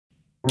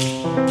HALAL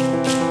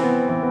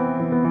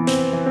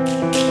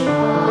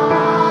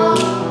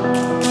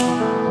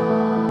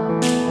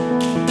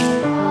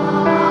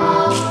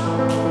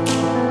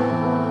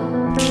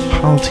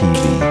TV,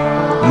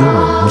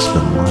 your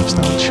Muslim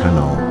lifestyle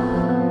channel.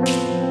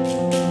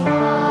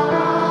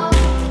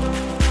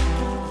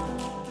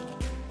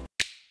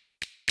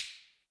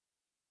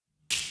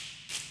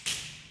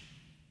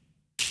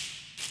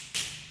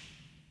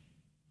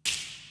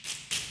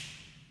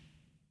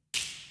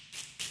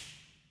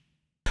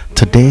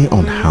 Today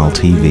on HALAL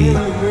TV.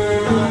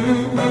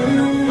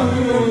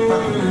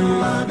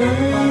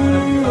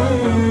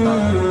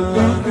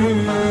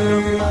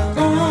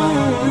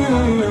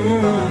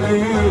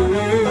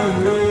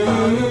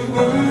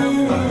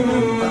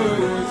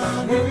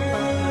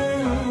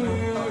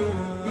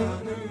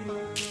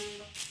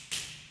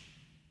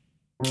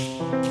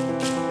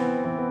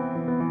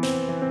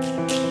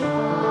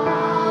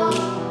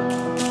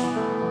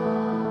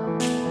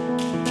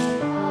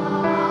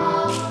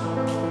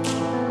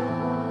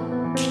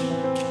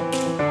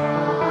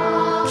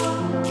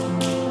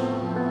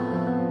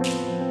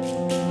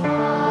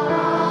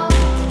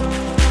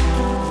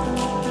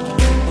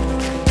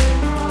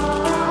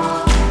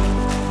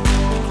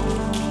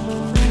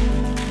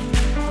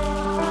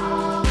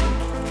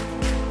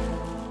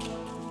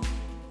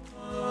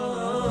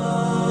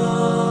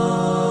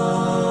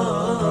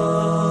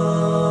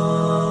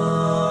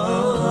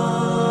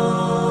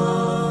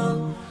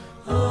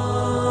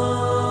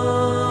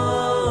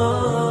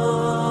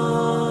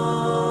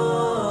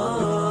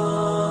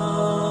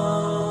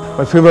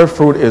 My favorite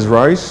food is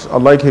rice. I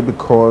like it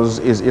because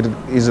it's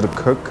easy to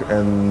cook,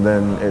 and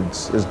then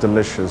it's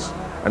delicious,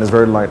 and it's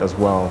very light as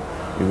well.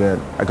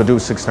 I could do it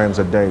 6 times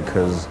a day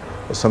because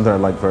it's something I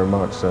like very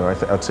much. So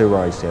I'd say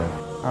rice, yeah.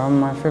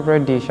 My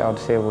favorite dish I would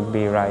say would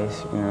be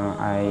rice. You know,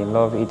 I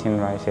love eating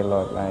rice a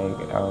lot. Like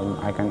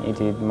I can eat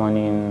it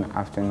morning,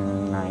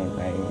 afternoon, night.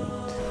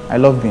 I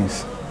love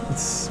beans.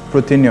 It's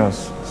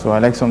proteinous, so I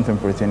like something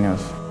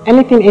proteinous.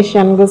 Anything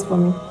Asian goes for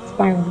me. It's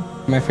fine.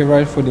 My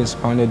favorite food is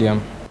pounded yam.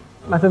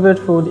 My favorite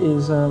food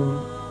is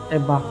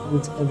eba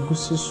with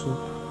egusi soup,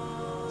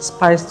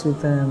 spiced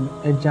with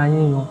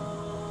ejayiyan,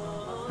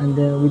 and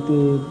with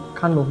a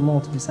kind of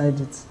malt beside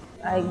it.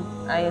 I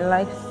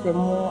like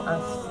semo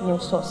and new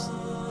sauce.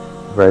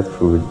 Favorite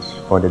food,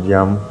 pounded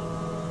yam,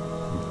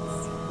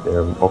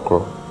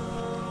 okra.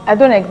 I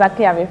don't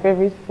exactly have a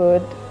favorite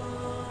food.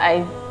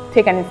 I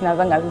take anything as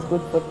long as it's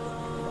good food.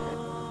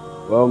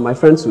 Well, my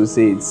friends will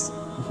say it's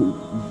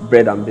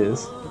bread and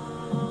beans,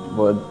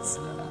 but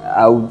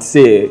I would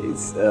say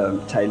it's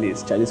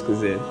Chinese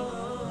cuisine.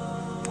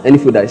 Any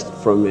food that's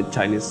from a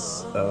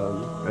Chinese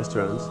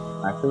restaurant.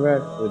 My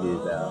favorite food is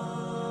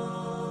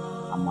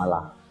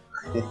amala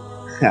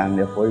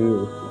and for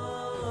you.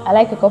 I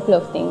like a couple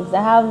of things.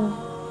 I have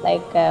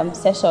like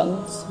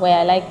sessions where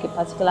I like a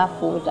particular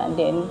food and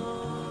then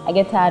I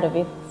get tired of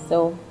it.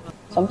 So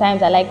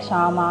sometimes I like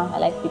shawarma, I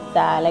like pizza,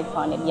 I like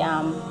pounded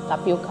yam,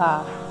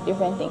 tapioca,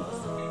 different things.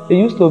 It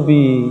used to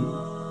be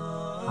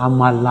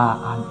amala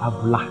and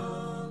abula.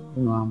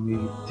 You know, I'm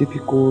a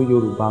typical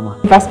Yoruba man.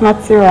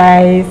 Basmati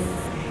rice,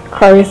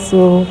 curry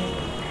soup,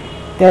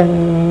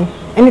 then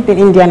anything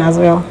Indian as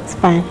well. It's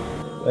fine.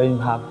 When you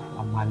have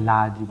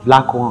amala, the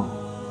black one,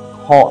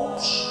 hot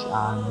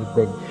and the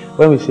beg.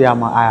 When we say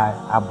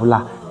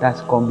abula, that's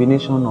a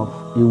combination of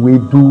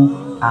ewedu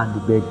and the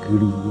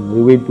begri.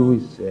 Ewedu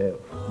is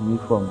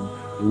made from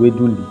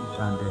ewedu leaves,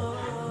 and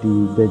the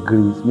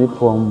begri is made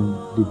from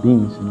the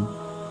beans. You know,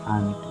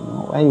 and you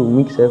know, when you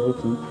mix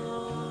everything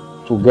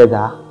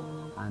together.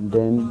 And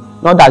then,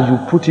 not that you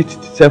put it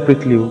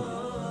separately,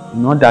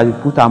 not that you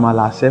put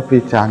amala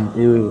separate and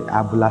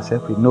abula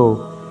separate.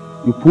 No,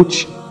 you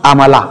put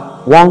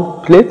amala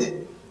one plate,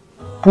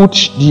 put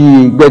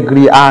the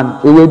begri and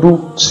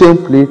ewedu same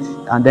plate,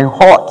 and then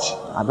hot.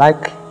 I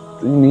like,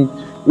 you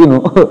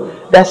know,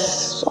 there's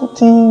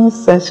something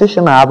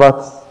sensational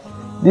about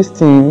this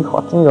thing,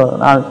 hotting your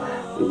hand.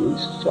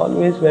 It's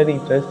always very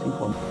interesting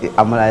for me.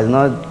 Amala is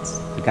not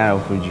the kind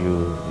of food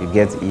you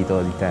get to eat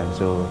all the time.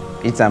 So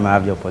each time I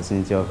have the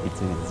opportunity of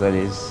eating it, it's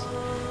always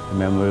a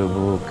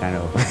memorable kind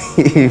of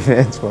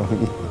event for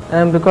me.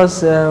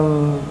 Because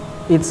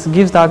it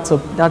gives that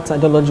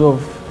ideology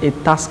of a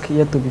task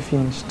yet to be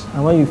finished.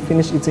 And when you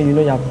finish eating, you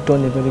know you have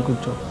done a very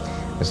good job.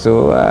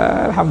 So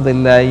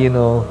alhamdulillah, you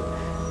know,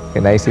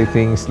 can I say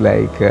things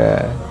like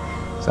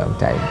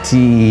sometimes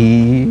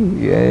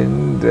tea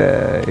and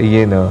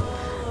you know,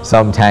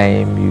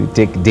 sometime you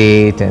take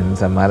date and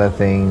some other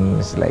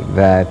things like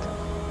that,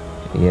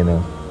 you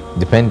know,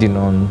 depending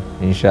on,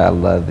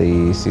 inshallah,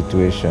 the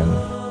situation.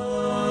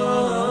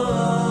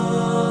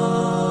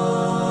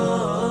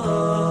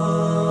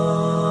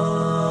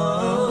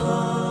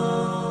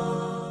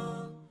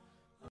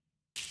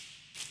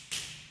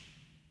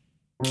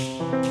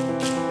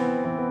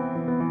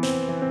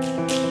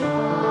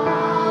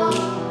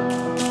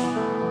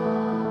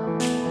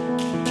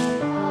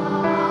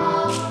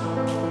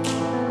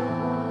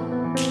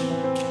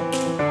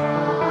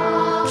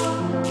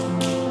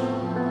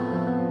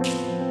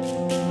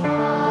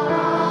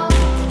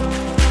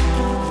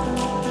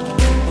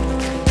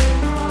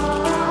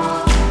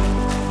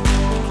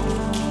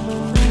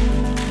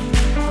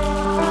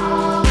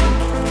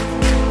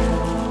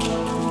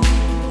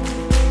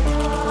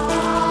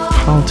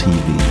 HALAL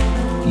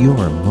TV,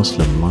 your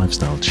Muslim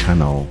lifestyle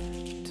channel.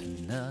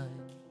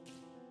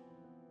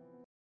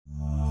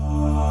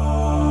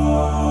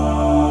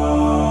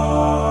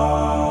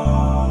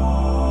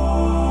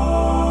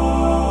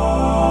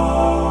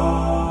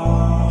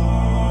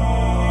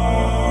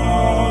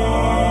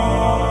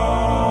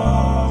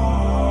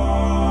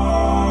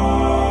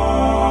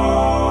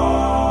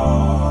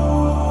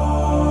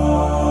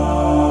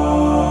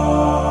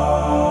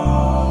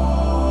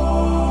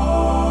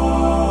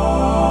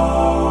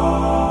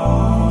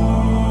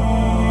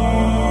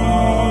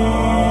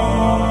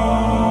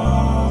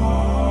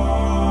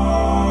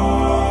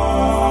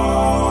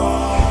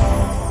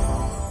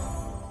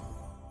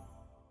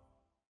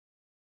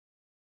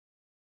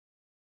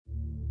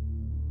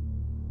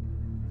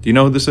 Do you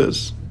know who this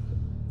is?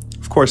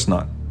 Of course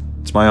not.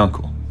 It's my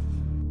uncle.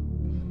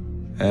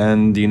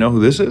 And do you know who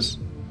this is?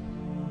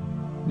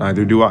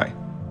 Neither do I.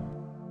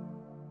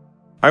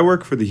 I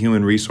work for the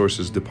Human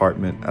Resources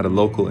Department at a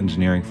local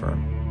engineering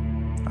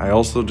firm. I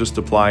also just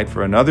applied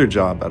for another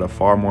job at a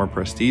far more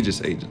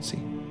prestigious agency.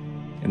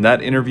 In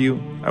that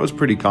interview, I was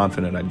pretty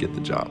confident I'd get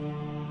the job.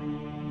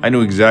 I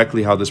knew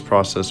exactly how this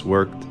process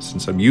worked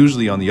since I'm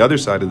usually on the other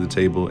side of the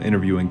table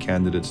interviewing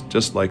candidates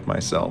just like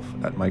myself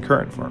at my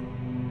current firm.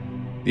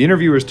 The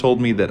interviewers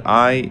told me that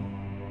I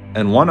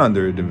and one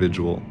other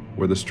individual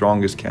were the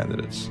strongest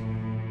candidates.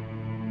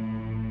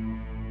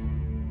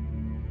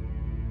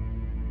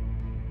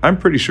 I'm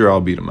pretty sure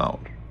I'll beat them out.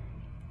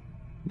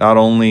 Not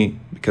only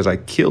because I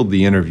killed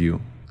the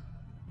interview,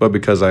 but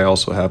because I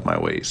also have my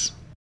ways.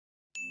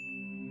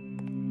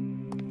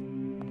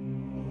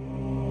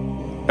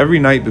 Every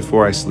night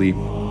before I sleep,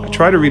 I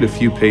try to read a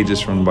few pages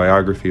from the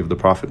biography of the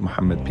Prophet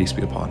Muhammad, peace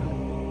be upon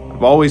him.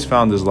 I've always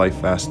found his life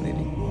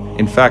fascinating.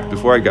 In fact,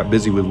 before I got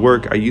busy with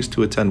work, I used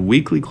to attend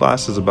weekly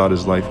classes about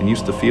his life and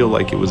used to feel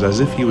like it was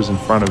as if he was in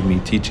front of me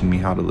teaching me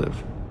how to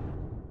live.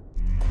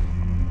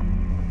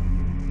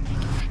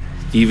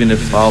 Even if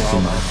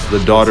Fatima,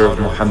 the daughter of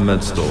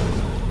Muhammad, stole,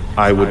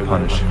 I would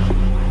punish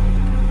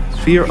her.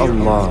 Fear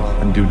Allah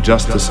and do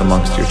justice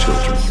amongst your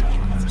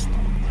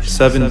children.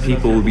 7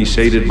 people will be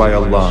shaded by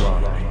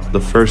Allah, the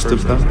first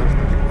of them,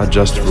 a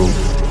just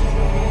ruler.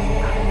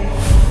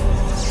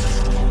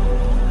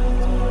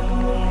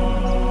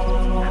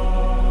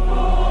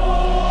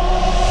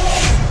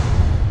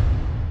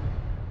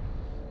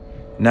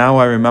 Now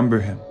I remember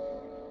him.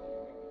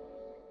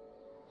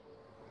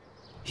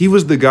 He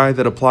was the guy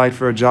that applied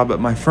for a job at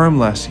my firm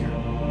last year.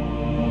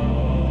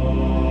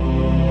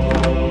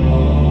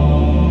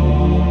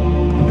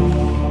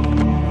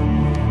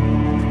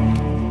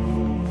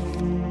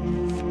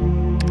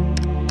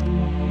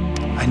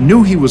 I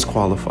knew he was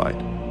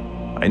qualified.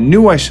 I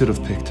knew I should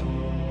have picked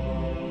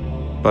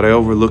him. But I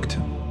overlooked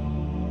him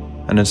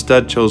and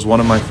instead chose one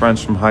of my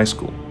friends from high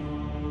school.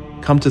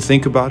 Come to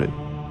think about it,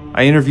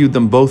 I interviewed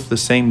them both the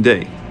same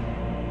day.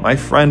 My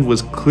friend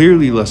was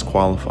clearly less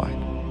qualified,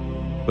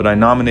 but I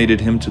nominated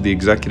him to the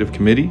executive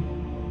committee,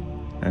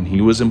 and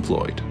he was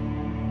employed.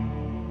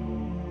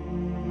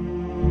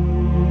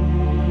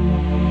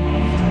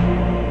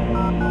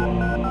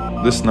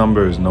 This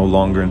number is no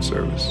longer in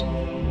service.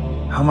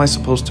 How am I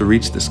supposed to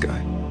reach this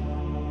guy?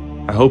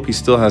 I hope he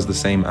still has the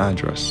same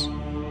address.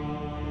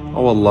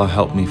 Oh Allah,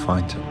 help me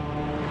find him.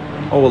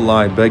 Oh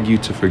Allah, I beg you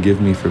to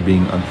forgive me for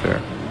being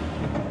unfair.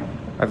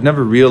 I've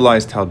never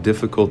realized how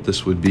difficult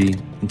this would be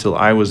until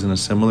I was in a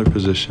similar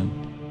position,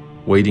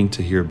 waiting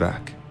to hear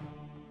back.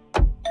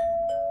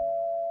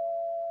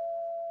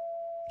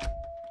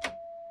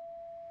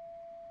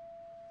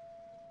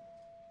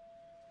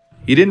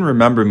 He didn't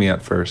remember me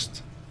at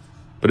first,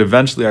 but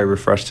eventually I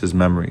refreshed his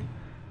memory.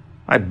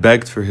 I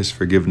begged for his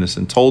forgiveness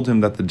and told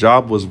him that the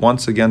job was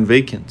once again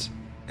vacant,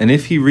 and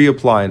if he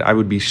reapplied, I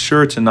would be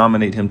sure to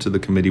nominate him to the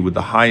committee with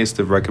the highest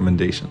of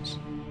recommendations.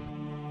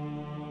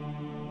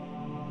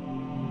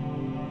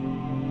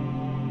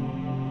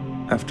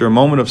 After a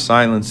moment of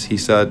silence, he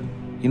said,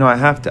 "You know, I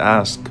have to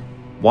ask,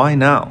 why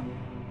now?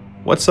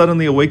 What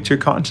suddenly awaked your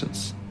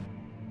conscience?"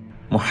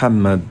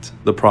 Muhammad,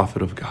 the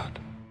Prophet of God.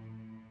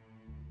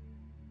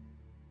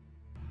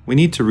 We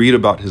need to read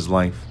about his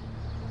life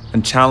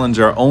and challenge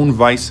our own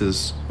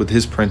vices with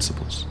his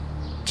principles,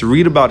 to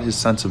read about his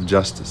sense of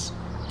justice,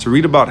 to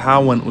read about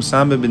how when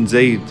Usama bin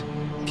Zaid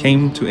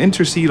came to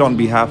intercede on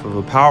behalf of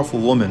a powerful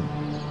woman,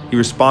 he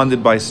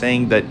responded by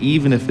saying that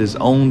even if his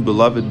own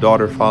beloved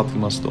daughter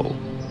Fatima stole,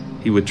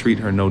 he would treat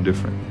her no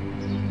different.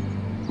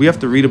 We have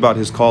to read about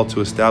his call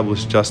to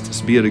establish justice,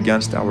 be it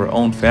against our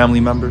own family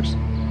members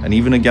and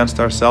even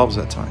against ourselves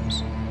at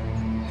times.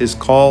 His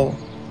call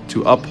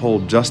to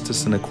uphold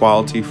justice and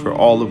equality for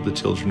all of the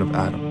children of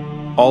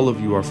Adam. All of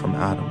you are from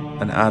Adam,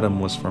 and Adam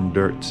was from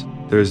dirt.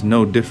 There is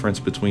no difference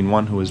between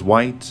one who is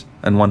white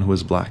and one who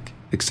is black,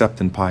 except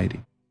in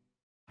piety.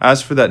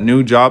 As for that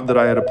new job that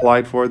I had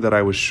applied for that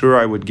I was sure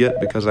I would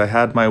get because I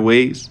had my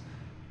ways,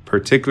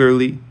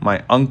 particularly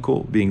my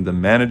uncle being the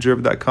manager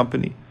of that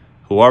company,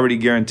 who already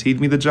guaranteed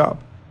me the job,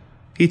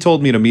 he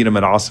told me to meet him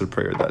at Asr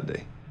prayer that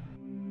day.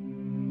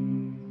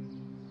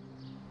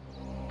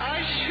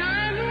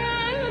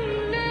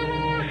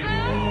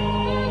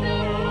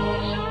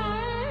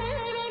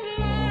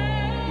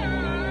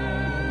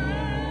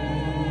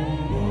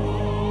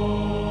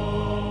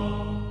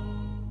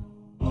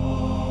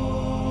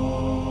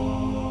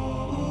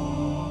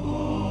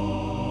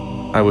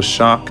 I was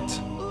shocked,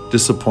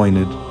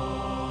 disappointed,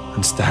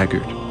 and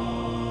staggered.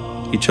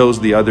 He chose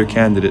the other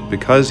candidate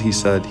because he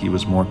said he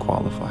was more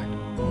qualified.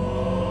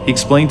 He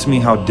explained to me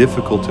how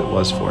difficult it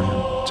was for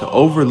him to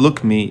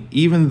overlook me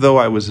even though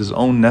I was his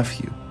own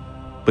nephew,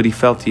 but he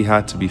felt he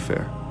had to be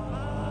fair.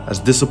 As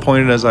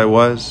disappointed as I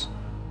was,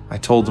 I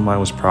told him I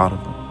was proud of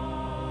him.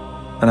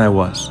 And I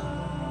was.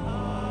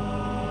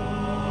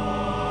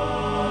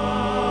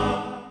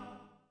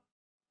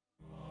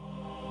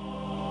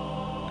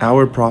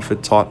 Our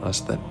Prophet taught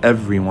us that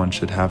everyone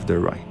should have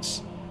their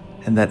rights,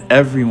 and that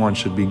everyone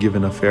should be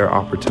given a fair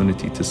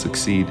opportunity to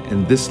succeed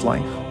in this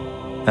life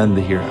and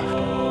the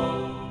hereafter.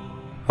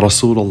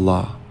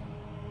 Rasulullah,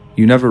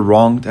 you never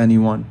wronged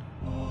anyone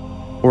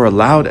or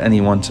allowed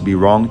anyone to be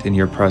wronged in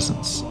your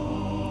presence.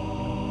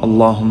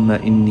 Allahumma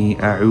inni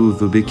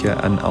a'udhu bika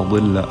an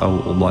adilla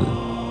aw udal,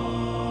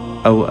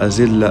 aw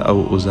azilla aw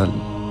uzal,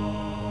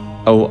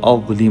 aw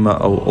adlima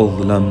aw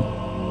udlam,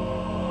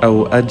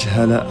 aw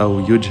ajhala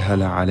aw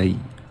yujhala alay.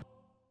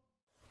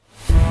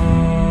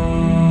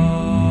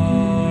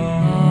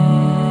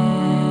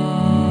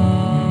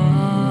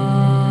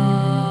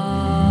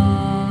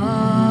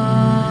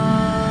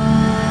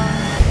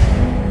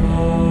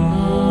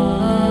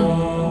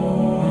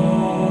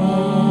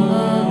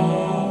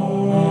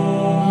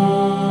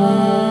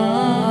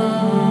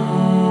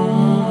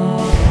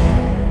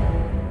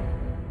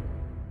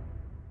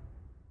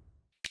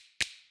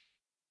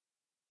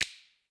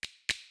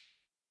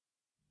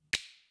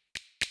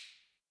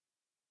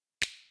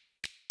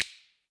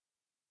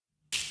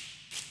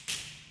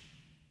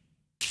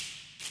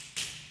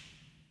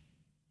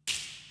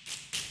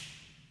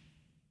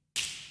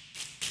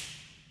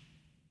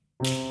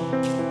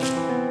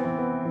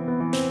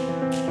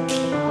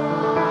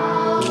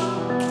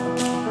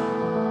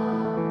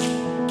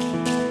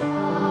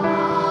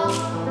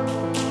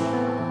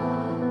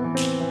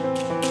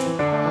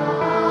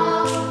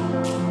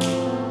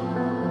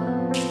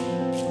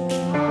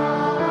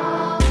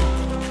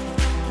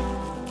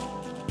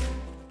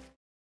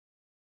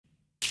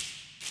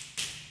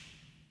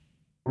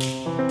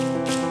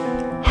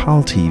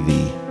 HALTv,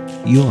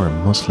 your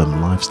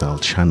Muslim lifestyle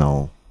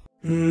channel.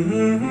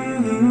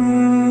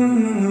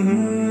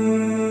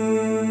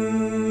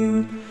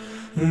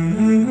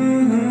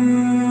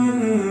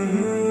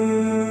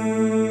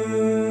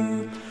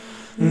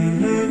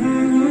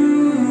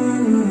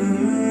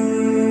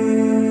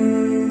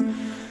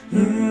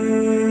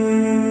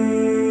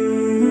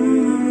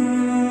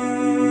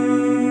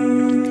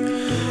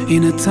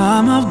 In a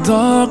time of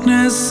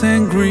darkness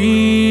and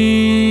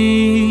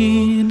greed,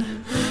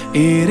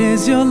 it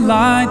is your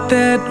light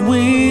that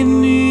we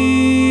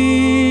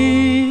need.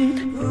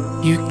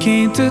 You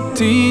came to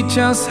teach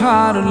us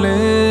how to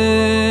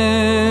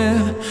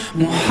live.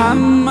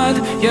 Muhammad,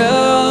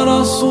 Ya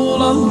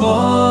Rasulallah,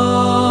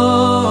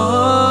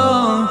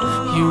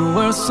 you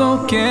were so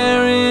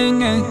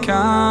caring and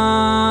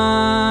kind.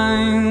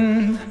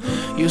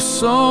 Your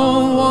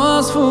soul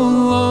was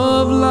full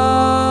of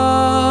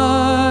light.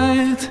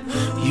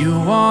 You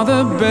are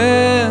the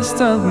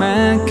best of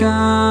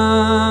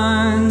mankind.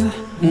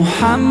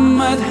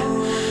 Muhammad,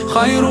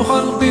 khayru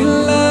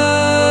khalqillah,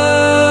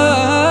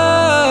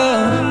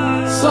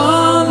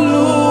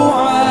 sallu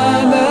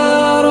ala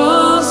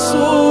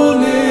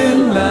rasulillah,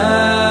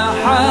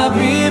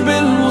 HABIBI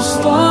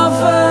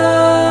Mustafa.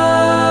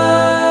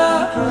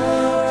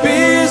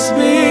 Peace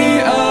be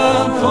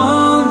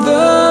upon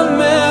the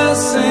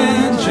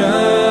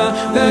messenger,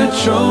 the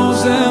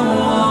chosen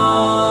one.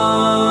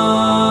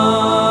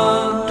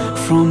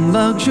 From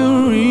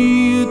luxury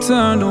you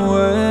turned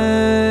away,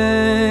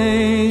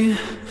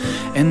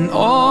 and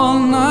all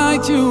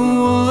night you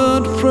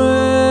would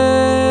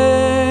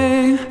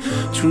pray,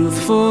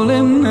 truthful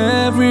in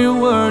every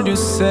word you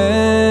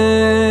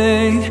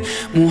say.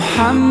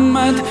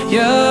 Muhammad,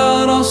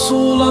 Ya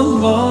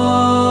Rasulallah,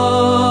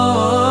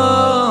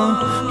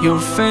 your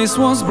face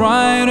was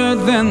brighter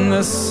than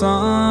the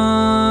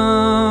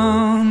sun,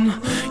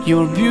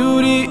 your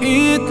beauty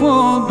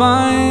equal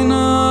by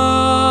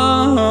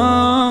none.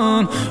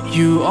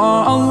 You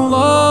are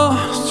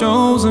Allah's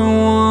chosen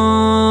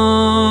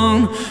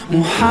one.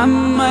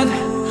 Muhammad,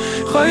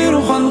 khayru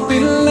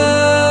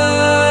khalqillah,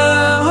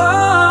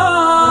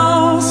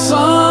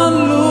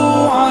 sallu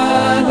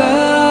ala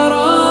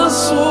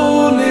rasulillah,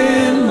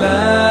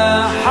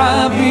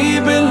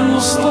 HABIBI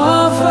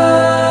Mustafa.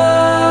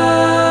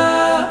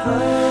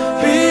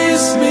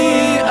 Peace be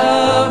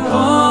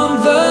upon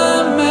the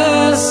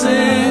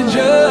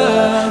messenger,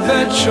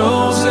 the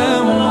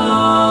chosen one.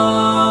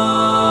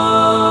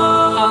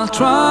 I'll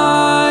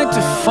try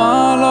to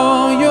follow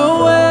your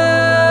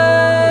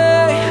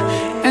way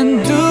and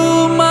do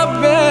my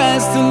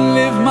best to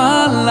live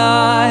my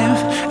life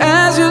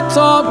as you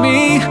taught me.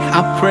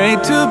 I pray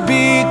to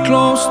be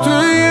close to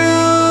you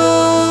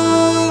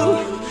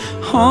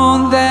on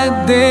that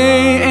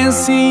day and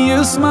see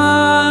you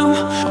smile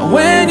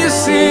when you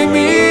see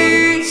me.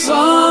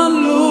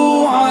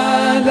 Sallu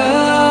ala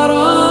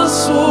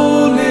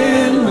rasulillah,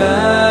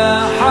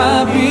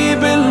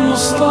 HABIBI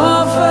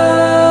Mustafa.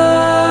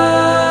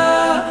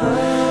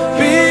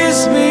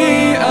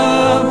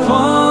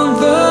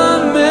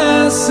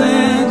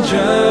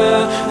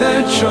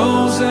 the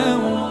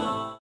chosen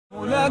one.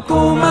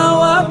 لكما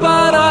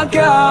وبارك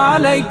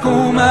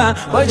عليكما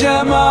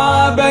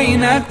وجمع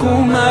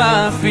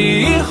بينكما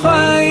في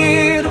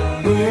خير.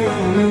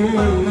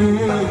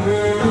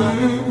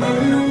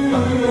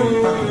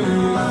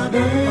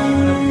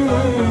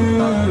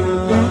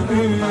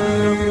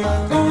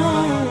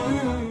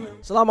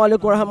 Assalamu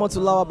alaikum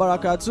warahmatullahi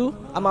wabarakatuh.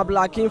 I'm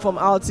Abdullah King from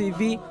Awal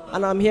TV,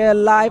 and I'm here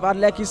live at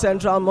Lekki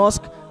Central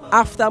Mosque.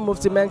 After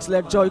Mufti Meng's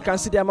lecture, you can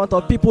see the amount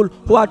of people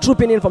who are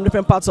trooping in from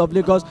different parts of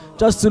Lagos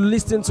just to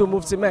listen to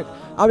Mufti Meng.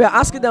 And we are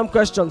asking them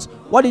questions.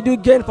 What did you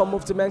gain from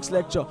Mufti Meng's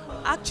lecture?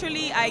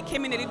 Actually, I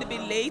came in a little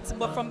bit late,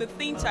 but from the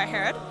things I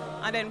heard,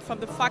 and then from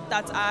the fact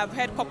that I've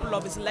heard a couple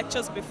of his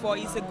lectures before,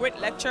 he's a great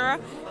lecturer.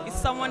 He's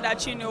someone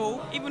that, you know,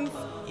 even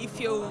if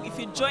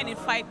you join in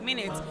 5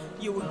 minutes,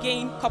 you will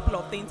gain a couple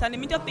of things. And the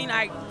major thing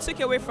I took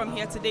away from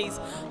here today is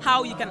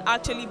how you can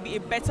actually be a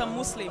better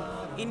Muslim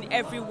in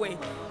every way.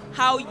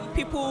 How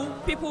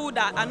people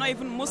that are not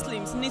even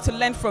Muslims need to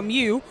learn from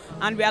you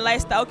and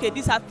realize that, okay,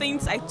 these are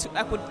things I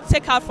could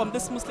take out from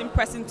this Muslim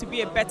person to be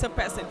a better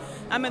person.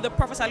 I mean, the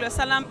Prophet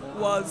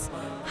ﷺ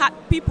had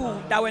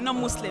people that were not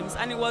Muslims,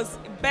 and it was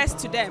best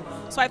to them.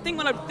 So I think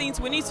one of the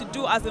things we need to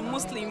do as a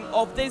Muslim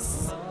of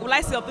this, will I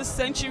say, of this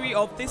century,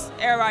 of this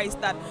era, is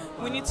that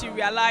we need to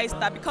realize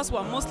that because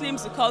we're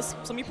Muslims, because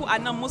some people are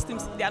not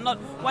Muslims,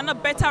 we're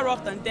not better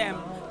off than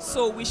them.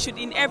 So we should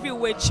in every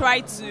way try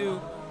to,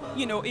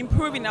 you know,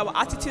 improving our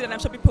attitude, and I'm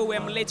sure people will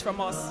emulate from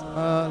us.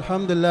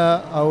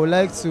 Alhamdulillah, I would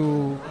like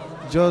to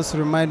just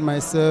remind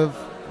myself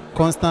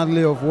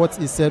constantly of what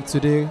he said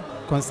today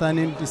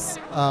concerning this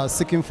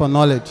seeking for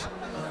knowledge.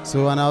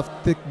 So, and I'll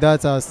take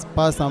that as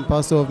part and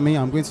parcel of me.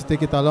 I'm going to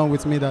take it along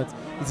with me that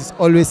it is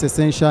always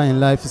essential in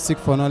life to seek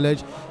for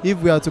knowledge.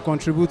 If we are to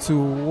contribute to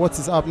what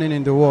is happening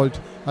in the world,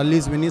 at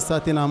least we need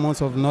certain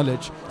amounts of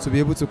knowledge to be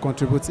able to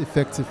contribute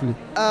effectively.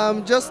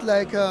 Just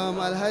like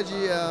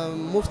Al-Haji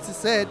Mufti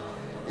said,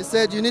 he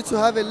said you need to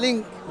have a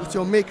link with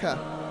your maker.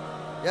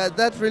 Yeah,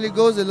 that really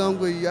goes a long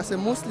way. As a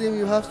Muslim,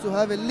 you have to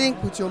have a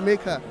link with your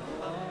maker.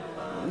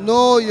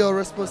 Know your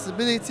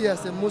responsibility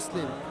as a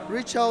Muslim.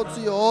 Reach out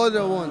to your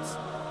older ones.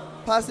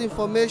 Pass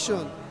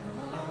information.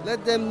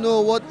 Let them know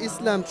what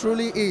Islam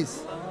truly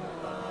is.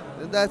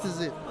 And that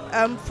is it.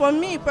 For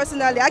me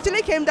personally, I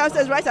actually came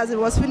downstairs right as it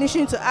was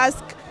finishing to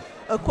ask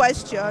a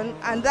question,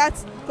 and that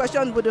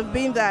question would have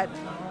been that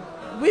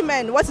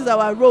women, what is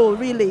our role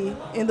really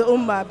in the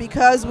Ummah?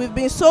 Because we've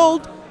been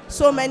sold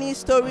so many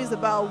stories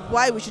about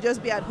why we should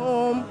just be at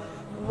home,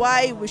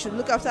 why we should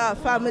look after our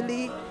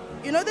family.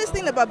 You know, this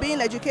thing about being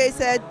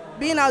educated,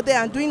 being out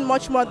there and doing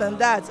much more than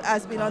that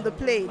has been on the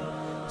plate.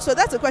 So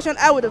that's a question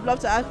I would have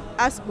loved to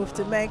ask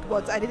Mufti Meng,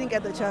 but I didn't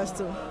get the chance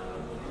to.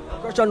 The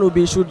question would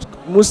be, should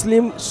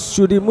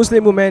the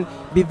Muslim women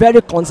be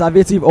very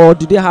conservative, or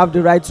do they have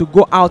the right to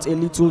go out a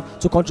little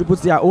to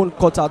contribute their own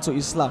quota to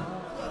Islam?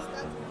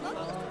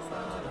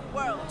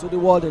 To the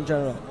world in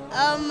general.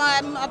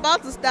 I'm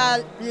about to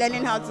start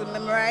learning how to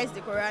memorize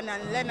the Quran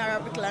and learn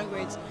Arabic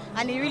language,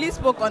 and he really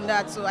spoke on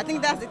that. So I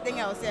think that's the thing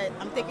I would say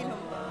I'm taking home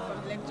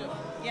from the lecture.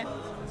 Yeah.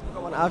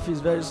 Come on, Hafiz,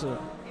 very soon.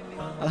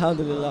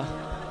 Alhamdulillah.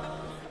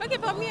 Okay,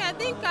 for me, I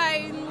think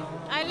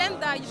I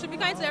learned that you should be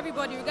kind to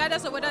everybody,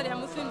 regardless of whether they are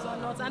Muslims or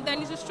not. And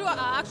then it is through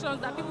our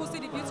actions that people see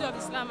the beauty of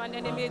Islam, and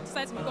then they may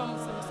decide to become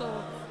Muslims.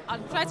 So I'll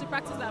try to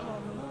practice that more.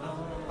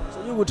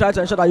 So you will try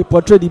to ensure that you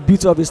portray the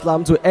beauty of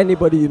Islam to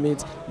anybody you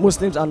meet,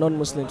 Muslims and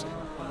non-Muslims.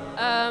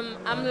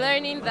 I'm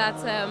learning that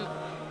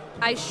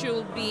I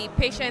should be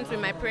patient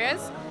with my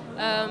prayers.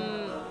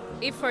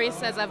 If, for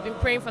instance, I've been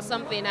praying for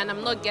something and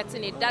I'm not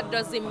getting it, that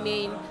doesn't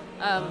mean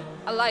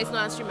Allah is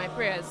not answering my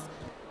prayers.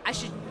 I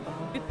should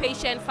be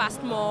patient,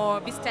 fast more,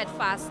 be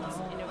steadfast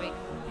in a way.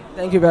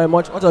 Thank you very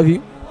much. What of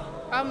you?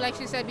 Like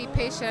she said, be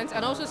patient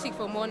and also seek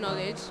for more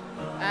knowledge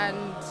and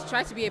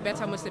try to be a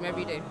better Muslim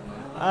every day.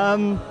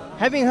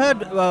 Having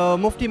heard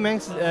Mufti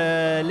Meng's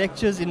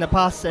lectures in the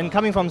past and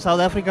coming from South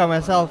Africa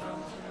myself,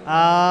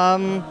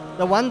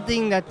 the one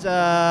thing that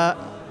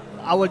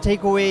I will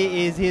take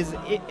away is his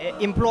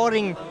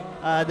imploring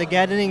the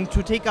gathering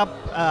to take up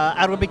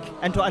Arabic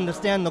and to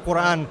understand the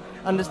Quran,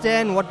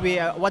 understand what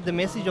the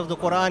message of the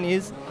Quran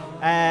is,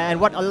 and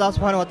what Allah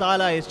subhanahu wa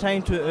ta'ala is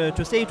trying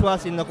to say to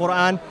us in the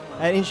Quran.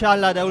 And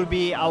inshallah that will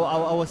be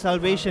our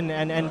salvation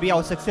and be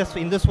our success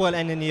in this world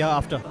and in the year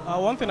after.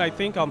 One thing I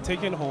think I'm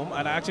taking home,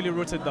 and I actually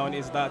wrote it down,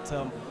 is that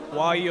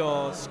while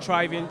you're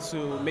striving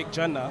to make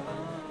Jannah,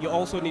 you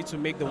also need to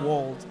make the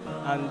world,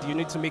 and you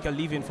need to make a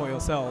living for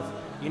yourself.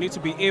 You need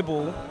to be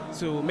able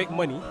to make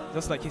money,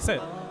 just like he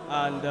said,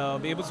 and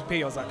be able to pay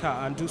your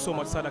zakah and do so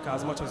much sadaqah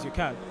as much as you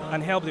can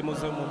and help the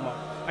Muslim ummah.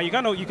 And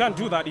you can't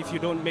do that if you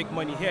don't make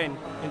money here in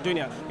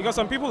dunya. Because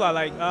some people are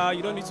like,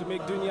 you don't need to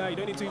make dunya, you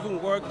don't need to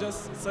even work,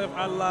 just serve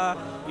Allah.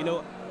 You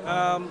know,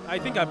 I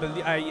think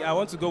I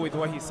want to go with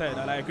what he said,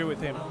 and I agree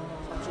with him.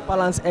 To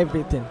balance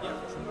everything.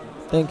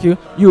 Thank you.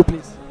 You,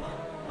 please.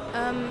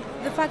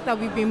 The fact that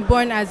we've been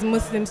born as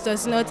Muslims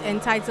does not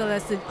entitle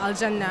us to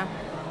Al-Jannah.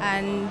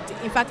 And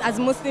in fact, as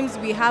Muslims,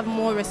 we have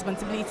more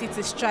responsibility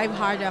to strive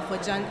harder for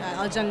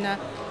Al-Jannah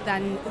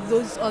than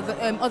those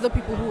other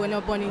people who were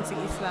not born into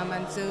Islam.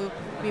 And so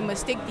we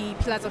must take the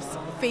pillars of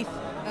faith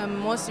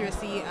more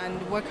seriously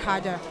and work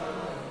harder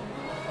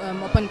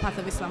upon the path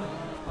of Islam.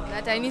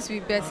 That I need to be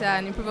better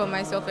and improve on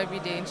myself every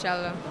day,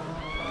 inshallah.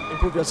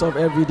 Improve yourself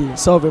every day,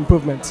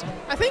 self-improvement.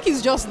 I think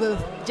it's just the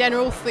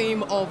general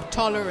theme of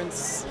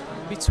tolerance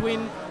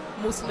between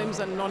Muslims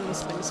and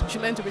non-Muslims. We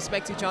should learn to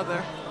respect each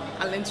other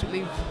and learn to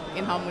live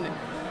in harmony.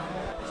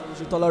 So we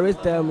should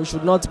tolerate them, we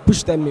should not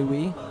push them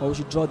away, or we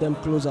should draw them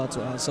closer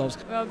to ourselves.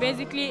 Well,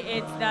 basically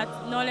it's that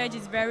knowledge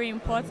is very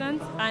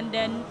important, and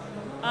then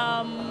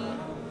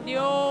the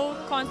whole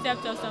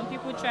concept of some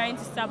people trying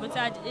to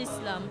sabotage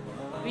Islam,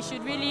 we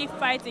should really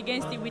fight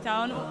against it with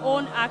our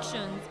own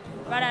actions,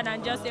 rather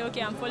than just say,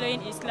 okay, I'm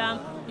following Islam.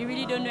 You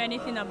really don't know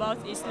anything about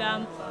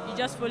Islam. You're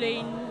just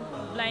following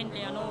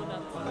blindly and all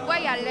that.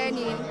 What you're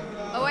learning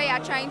or what you're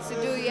trying to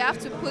do, you have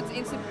to put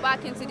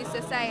back into the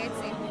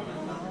society.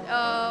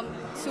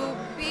 To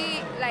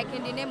be like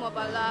in the name of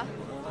Allah,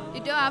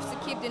 you don't have to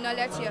keep the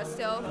knowledge to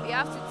yourself. You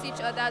have to teach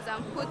others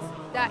and put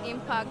that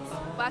impact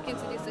back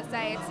into the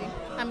society.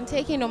 I'm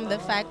taking home the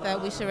fact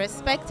that we should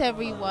respect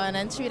everyone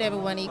and treat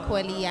everyone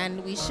equally,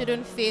 and we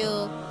shouldn't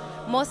feel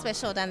more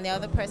special than the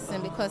other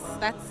person, because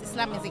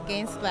Islam is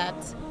against that,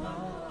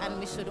 and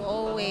we should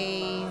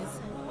always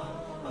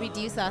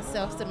reduce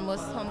ourselves to the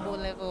most humble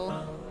level.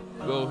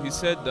 Well, he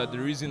said that the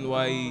reason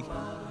why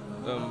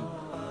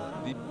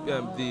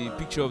the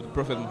picture of the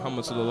Prophet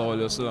Muhammad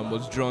ﷺ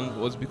was drawn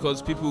was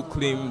because people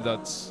claim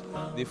that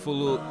they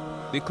follow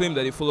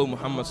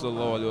Muhammad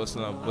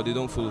ﷺ, but they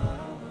don't follow.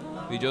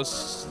 They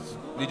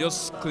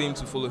just claim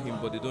to follow him,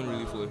 but they don't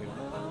really follow him.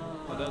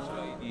 And that's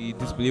why the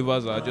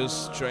disbelievers are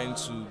just trying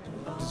to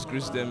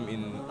disgrace them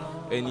in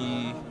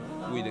any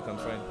way they can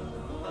find.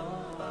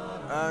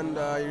 And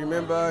I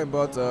remember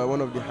about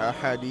one of the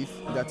hadith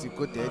that he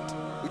quoted,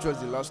 which was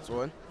the last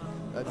one,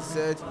 that he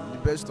said the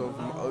best of,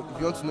 if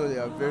you want to know they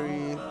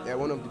are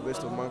one of the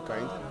best of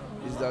mankind,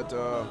 is that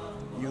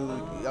you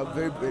are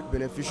very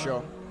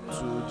beneficial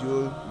to the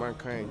whole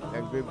mankind,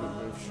 like very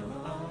beneficial.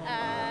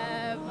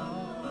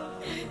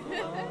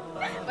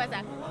 What's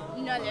that?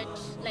 Knowledge,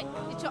 like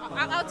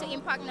how to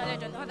impact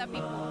knowledge on other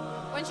people.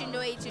 Once you know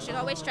it, you should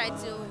always try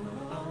to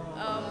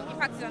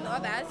impact it on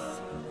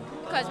others,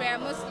 because we are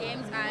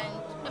Muslims,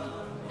 and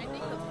I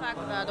think the fact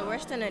that the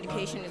Western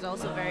education is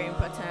also very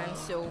important,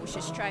 so we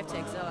should strive to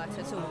excel at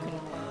it so we can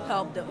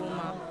help the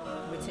Ummah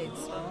with it.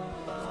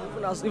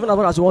 Even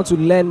as we want to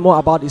learn more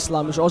about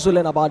Islam, we should also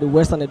learn about the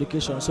Western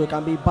education, so it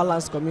can be a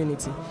balanced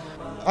community.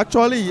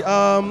 Actually,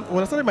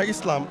 when I started my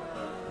Islam,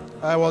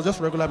 I was just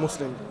a regular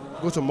Muslim.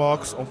 Go to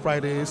mosques on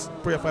Fridays,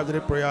 pray a 5-day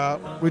prayer,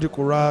 read the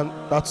Quran,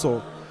 that's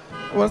all.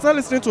 When I started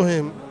listening to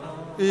him,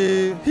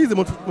 he's a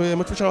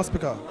motivational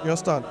speaker, you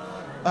understand?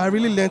 I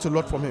really learned a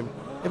lot from him.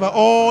 Even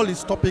all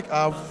his topic,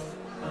 I've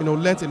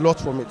learned a lot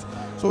from it.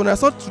 So when I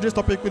saw today's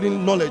topic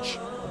within knowledge,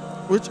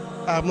 which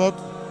I have not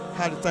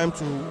had the time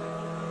to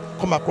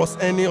come across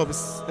any of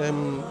his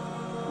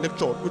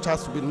lecture, which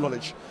has to be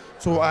knowledge.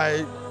 So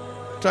I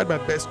tried my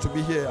best to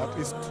be here, at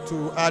least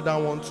to add that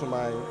one to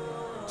my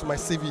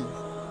CV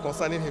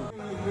concerning him.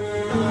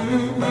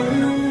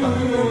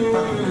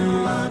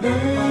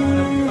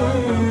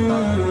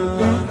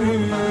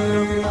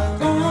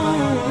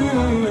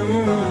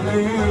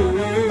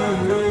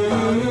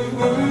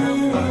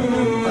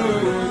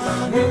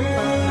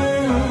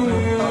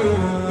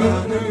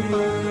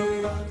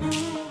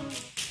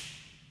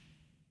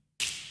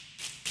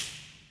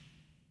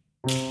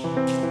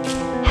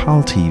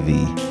 HALAL TV,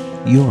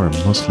 your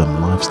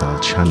Muslim lifestyle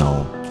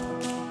channel.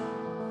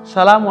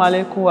 Assalamu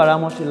alaikum wa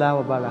rahmatullahi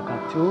wa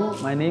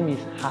barakatuh. My name is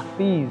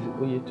Hafiz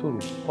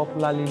Oyetoro,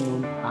 popularly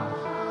known as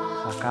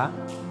Saka.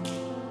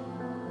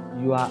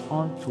 You are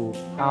on to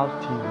HALAL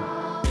TV.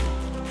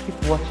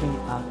 Keep watching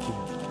HALAL TV.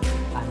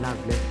 Allah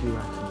bless you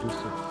as you do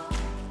so.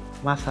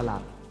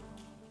 Masalam.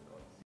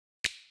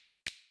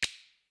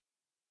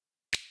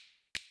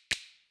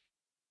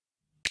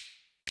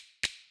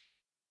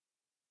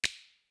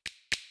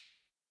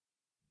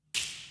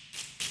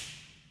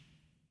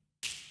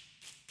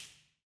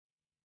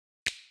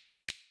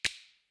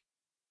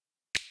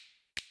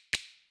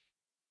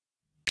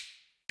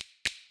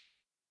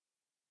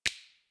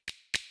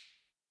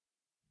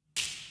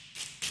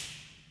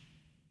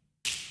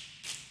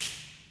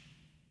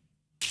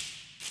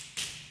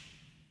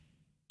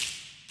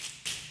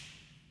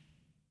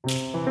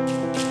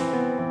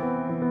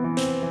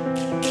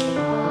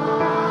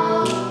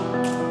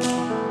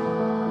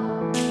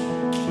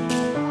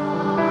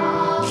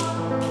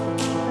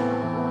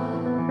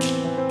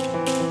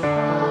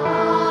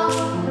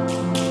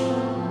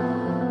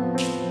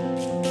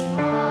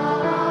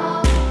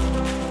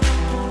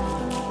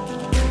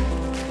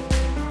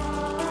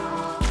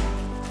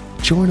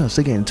 Join us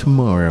again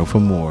tomorrow for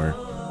more.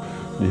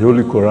 The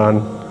Holy Quran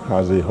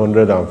has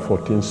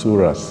 114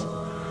 surahs.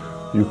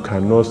 You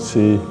cannot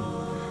say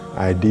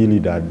ideally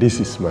that this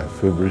is my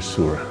favorite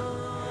surah.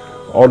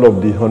 all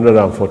of the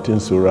 114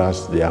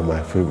 surahs, they are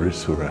my favorite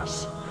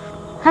surahs.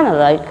 Kind of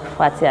like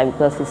Fatiha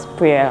because it's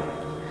prayer.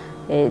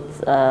 It's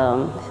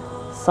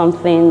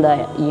something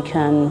that you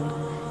can,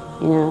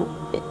 you know,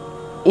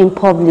 in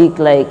public,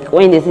 like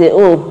when they say,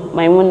 oh,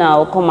 Maimuna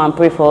will come and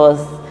pray for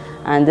us,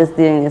 and this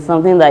thing is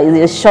something that is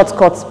a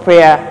shortcut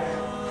prayer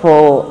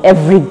for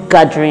every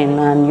gathering,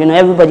 and you know,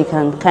 everybody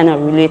can kind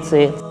of relate to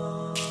it.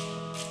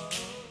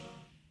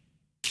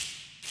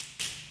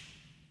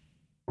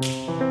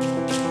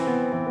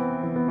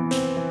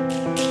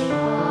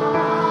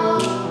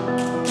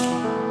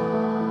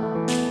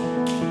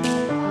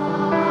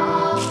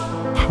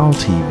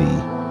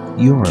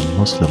 HALTv, your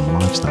Muslim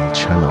lifestyle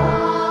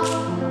channel.